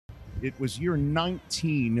It was year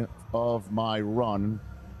 19 of my run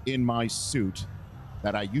in my suit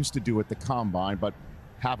that I used to do at the Combine, but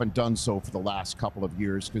haven't done so for the last couple of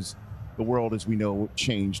years because the world, as we know,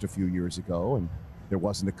 changed a few years ago and there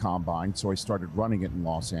wasn't a Combine, so I started running it in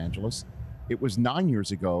Los Angeles. It was 9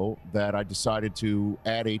 years ago that I decided to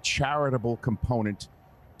add a charitable component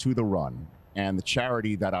to the run, and the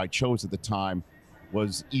charity that I chose at the time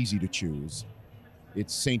was easy to choose.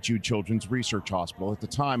 It's St. Jude Children's Research Hospital. At the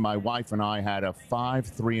time, my wife and I had a 5,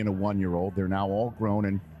 3, and a 1-year-old. They're now all grown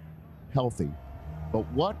and healthy. But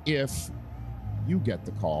what if you get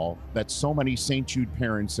the call that so many St. Jude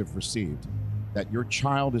parents have received, that your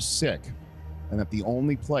child is sick and that the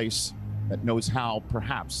only place that knows how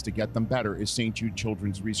perhaps to get them better is St. Jude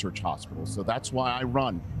Children's Research Hospital. So that's why I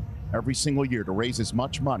run every single year, to raise as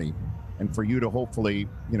much money and for you to hopefully,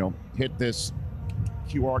 hit this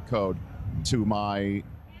QR code to my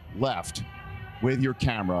left with your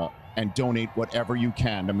camera and donate whatever you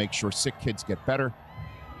can to make sure sick kids get better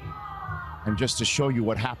and just to show you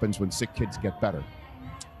what happens when sick kids get better.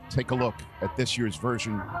 Take a look at this year's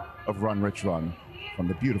version of Run Rich Run from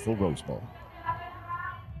the beautiful Rose Bowl.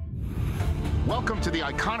 Welcome to the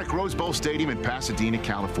iconic Rose Bowl Stadium in Pasadena,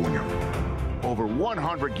 California. Over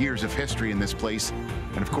 100 years of history in this place,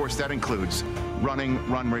 and of course that includes running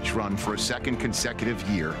Run Rich Run for a second consecutive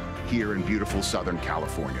year here in beautiful Southern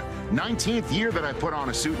California. 19th year that I put on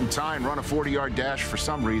a suit and tie and run a 40-yard dash for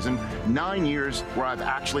some reason. 9 years where I've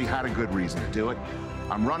actually had a good reason to do it.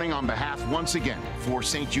 I'm running on behalf, once again, for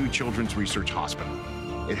St. Jude Children's Research Hospital.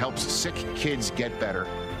 It helps sick kids get better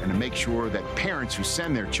and to make sure that parents who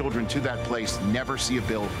send their children to that place never see a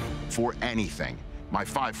bill for anything. My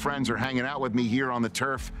 5 friends are hanging out with me here on the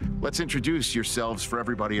turf. Let's introduce yourselves for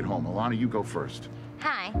everybody at home. Alana, you go first.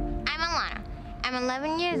 Hi, I'm Alana. I'm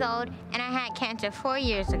 11 years old, and I had cancer 4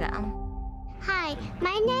 years ago. Hi,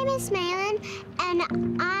 my name is Malin, and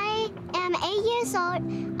I am 8 years old.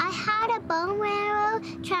 I had a bone marrow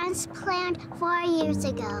transplant 4 years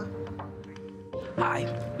ago. Hi,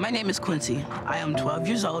 my name is Quincy. I am 12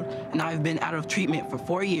 years old, and I've been out of treatment for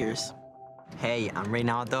 4 years. Hey, I'm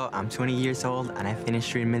Reynaldo. I'm 20 years old, and I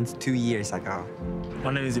finished treatment 2 years ago.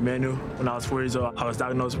 My name is Emmanuel. When I was 4 years old, I was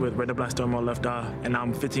diagnosed with retinoblastoma on left eye, and now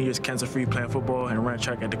I'm 15 years cancer-free, playing football and ran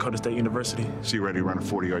track at Dakota State University. So you ready to run a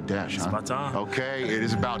 40-yard dash, It's about time. Okay, it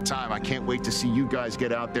is about time. I can't wait to see you guys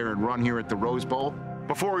get out there and run here at the Rose Bowl.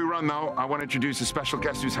 Before we run, though, I want to introduce a special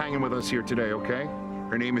guest who's hanging with us here today, okay?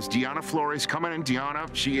 Her name is Diana Flores. Coming in, Diana.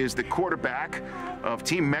 She is the quarterback of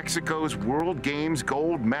Team Mexico's World Games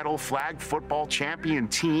gold medal flag football champion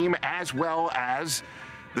team, as well as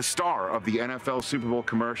the star of the NFL Super Bowl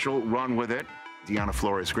commercial, Run With It. Diana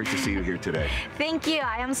Flores, great to see you here today. Thank you.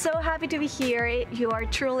 I am so happy to be here. You are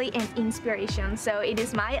truly an inspiration. So it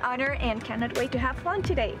is my honor and cannot wait to have fun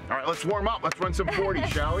today. All right, let's warm up. Let's run some 40,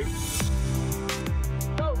 shall we?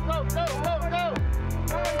 Go, go, go, go, go!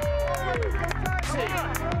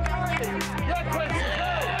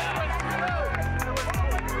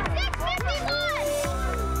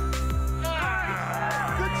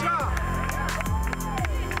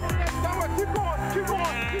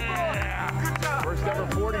 First ever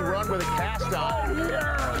 40 run with a cast on.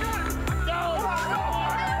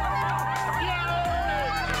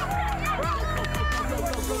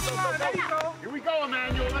 Here we go,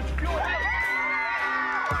 Emmanuel. Let's do it.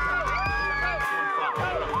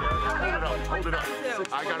 Hold it up.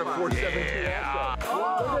 I got a 472. Yeah.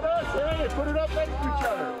 Look at us, hey, put it up next to each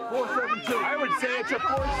other. 472. I would say it's a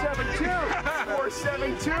 472.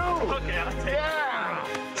 472. Okay, yeah.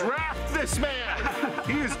 Draft this man.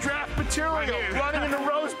 He is draft material. Running in the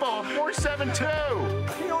Rose Bowl. 472.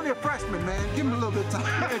 He's only a freshman, man. Give him a little bit of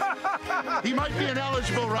time. He might be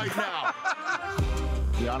ineligible right now.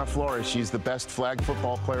 Diana Flores, she's the best flag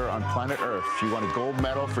football player on planet Earth. She won a gold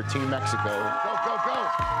medal for Team Mexico. Go, go, go.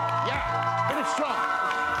 Yeah, hit it strong.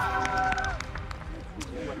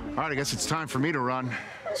 All right, I guess it's time for me to run.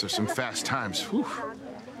 So some fast times. Whew.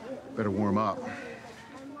 Better warm up.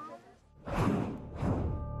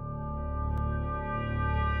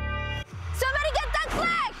 Somebody get that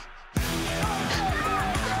flag!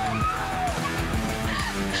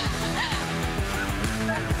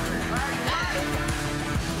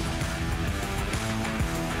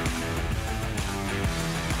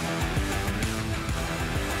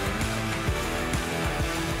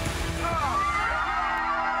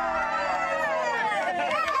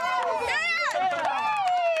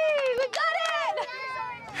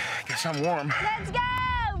 Guess I'm warm. Let's go!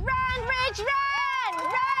 Run, Rich, run!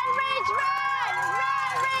 Run, Rich, run!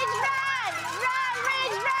 Run, Rich, run! Run,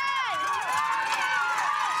 Rich, run!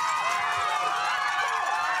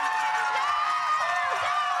 Go, go,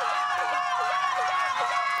 go!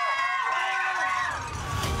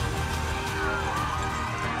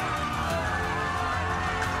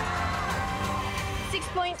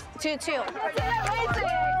 .22.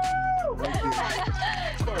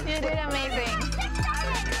 You did amazing.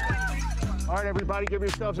 All right, everybody, give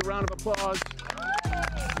yourselves a round of applause.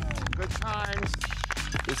 Good times.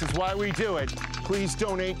 This is why we do it. Please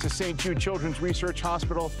donate to St. Jude Children's Research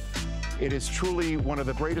Hospital. It is truly one of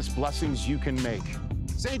the greatest blessings you can make.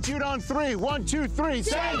 St. Jude on 3. 1, 2, 3.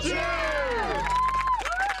 St. Jude!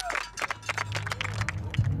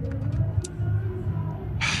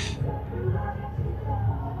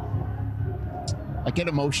 I get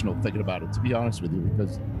emotional thinking about it, to be honest with you,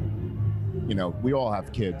 because, you know, we all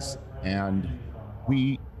have kids, and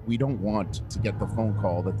we don't want to get the phone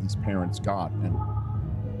call that these parents got. And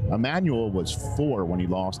Emmanuel was 4 when he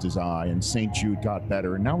lost his eye, and St. Jude got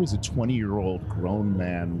better, and now he's a 20-year-old grown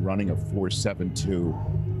man running a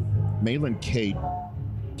 4.72. Malin Kate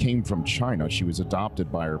came from China. She was adopted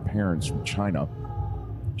by her parents from China.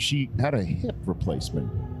 She had a hip replacement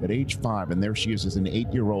at age 5, and there she is as an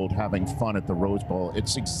 8-year-old having fun at the Rose Bowl.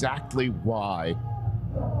 It's exactly why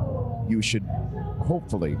you should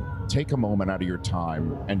hopefully take a moment out of your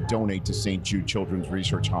time and donate to St. Jude Children's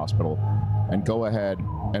Research Hospital, and go ahead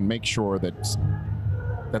and make sure that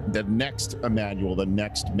the next Emmanuel, the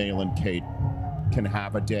next Malin Kate, can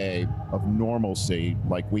have a day of normalcy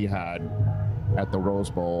like we had at the Rose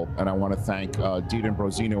Bowl. And I want to thank Dean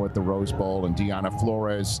Ambrosino at the Rose Bowl, and Deanna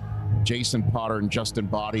Flores, Jason Potter, and Justin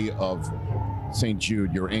Body of St.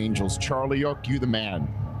 Jude, your angels. Charlie Oak, you the man.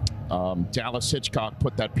 Dallas Hitchcock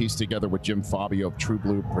put that piece together with Jim Fabio of True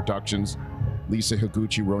Blue Productions. Lisa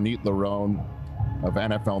Higuchi, Ronit Larone of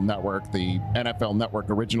NFL Network, the NFL Network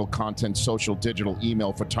original content, social, digital,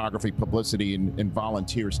 email, photography, publicity, and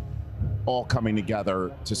volunteers all coming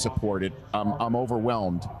together to support it. I'm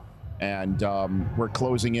overwhelmed. And we're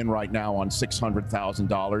closing in right now on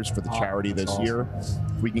 $600,000 for the charity this year.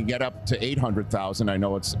 If we can get up to $800,000, I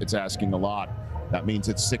know it's asking a lot. That means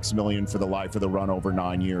it's $6 million for the life of the run over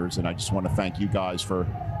 9 years. And I just want to thank you guys for,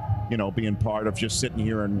 you know, being part of just sitting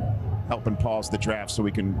here and helping pause the draft so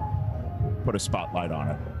we can put a spotlight on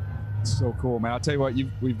it. It's so cool, man. I'll tell you what,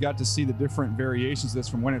 we've got to see the different variations of this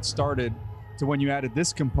from when it started to when you added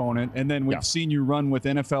this component. And then we've seen you run with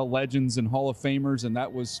NFL legends and Hall of Famers, and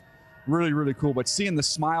that was really, really cool. But seeing the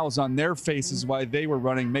smiles on their faces while they were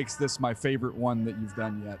running makes this my favorite one that you've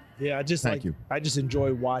done yet. Yeah, I just I just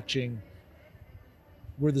enjoy watching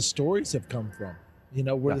where the stories have come from. You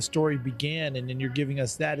know, where the story began, and then you're giving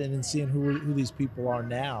us that, and then seeing who these people are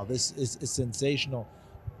now. This is sensational.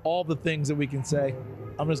 All the things that we can say.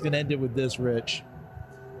 I'm just going to end it with this, Rich.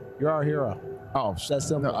 You're our hero. Oh, that's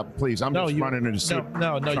simple. No, please, I'm just running into suit,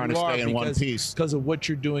 trying to stay in one piece. Because of what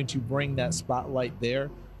you're doing to bring that spotlight there.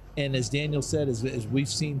 And as Daniel said, as we've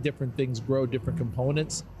seen different things grow, different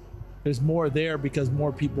components, there's more there because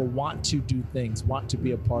more people want to do things, want to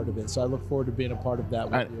be a part of it. So I look forward to being a part of that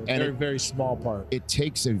with you. A very, very small part. It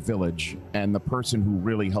takes a village, and the person who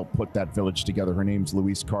really helped put that village together, her name's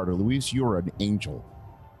Louise Carter. Louise, you're an angel.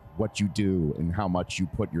 What you do and how much you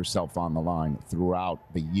put yourself on the line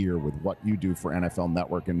throughout the year with what you do for NFL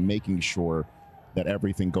Network and making sure that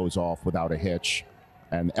everything goes off without a hitch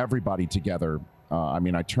and everybody together. I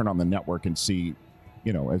mean, I turn on the network and see,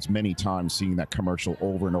 you know, as many times seeing that commercial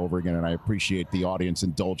over and over again, and I appreciate the audience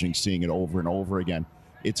indulging seeing it over and over again.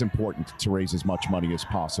 It's important to raise as much money as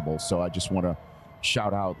possible. So I just want to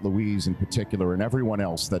shout out Louise in particular and everyone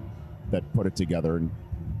else that put it together, and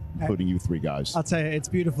including you three guys. I'll tell you, it's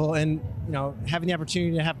beautiful. And, you know, having the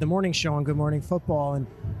opportunity to have the morning show on Good Morning Football, and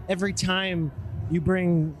every time you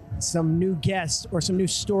bring some new guest or some new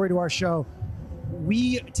story to our show,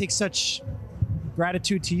 we take such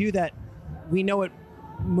gratitude to you that we know it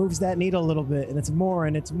moves that needle a little bit, and it's more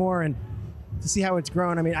and it's more, and to see how it's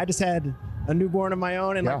grown. I mean, I just had a newborn of my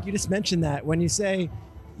own, and like you just mentioned that when you say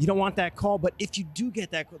you don't want that call, but if you do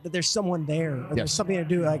get that call, that there's someone there, or there's something to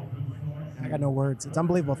do, like, I got no words. It's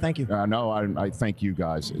unbelievable. Thank you. No, I thank you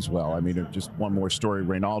guys as well. I mean, just one more story.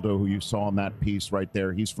 Reynaldo, who you saw in that piece right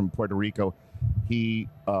there, he's from Puerto Rico. He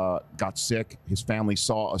got sick. His family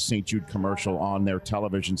saw a St. Jude commercial on their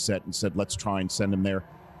television set and said, let's try and send him there.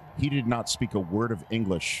 He did not speak a word of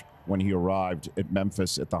English when he arrived at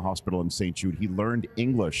Memphis at the hospital in St. Jude. He learned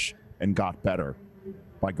English and got better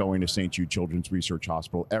by going to St. Jude Children's Research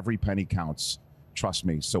Hospital. Every penny counts. Trust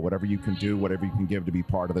me. So whatever you can do, whatever you can give to be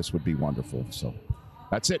part of this would be wonderful. So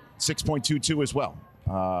that's it. 6.22 as well.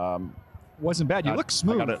 Wasn't bad. You look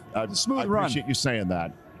smooth. Smooth run. I appreciate you saying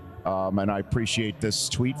that. And I appreciate this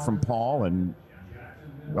tweet from Paul. And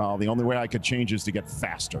well, the only way I could change is to get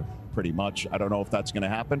faster, pretty much. I don't know if that's going to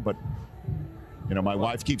happen, but You know, my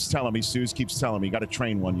wife keeps telling me, Suze keeps telling me, you got to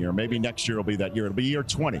train one year. Maybe next year will be that year. It'll be year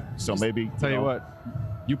 20. So maybe. Tell you what,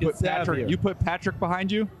 you put Patrick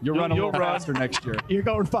behind you, you'll run a little faster next year. You're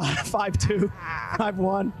going 5'2",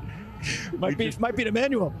 5'1". Might be the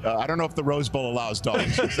manual. I don't know if the Rose Bowl allows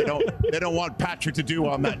dogs. They don't want Patrick to do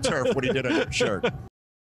on that turf what he did on your shirt.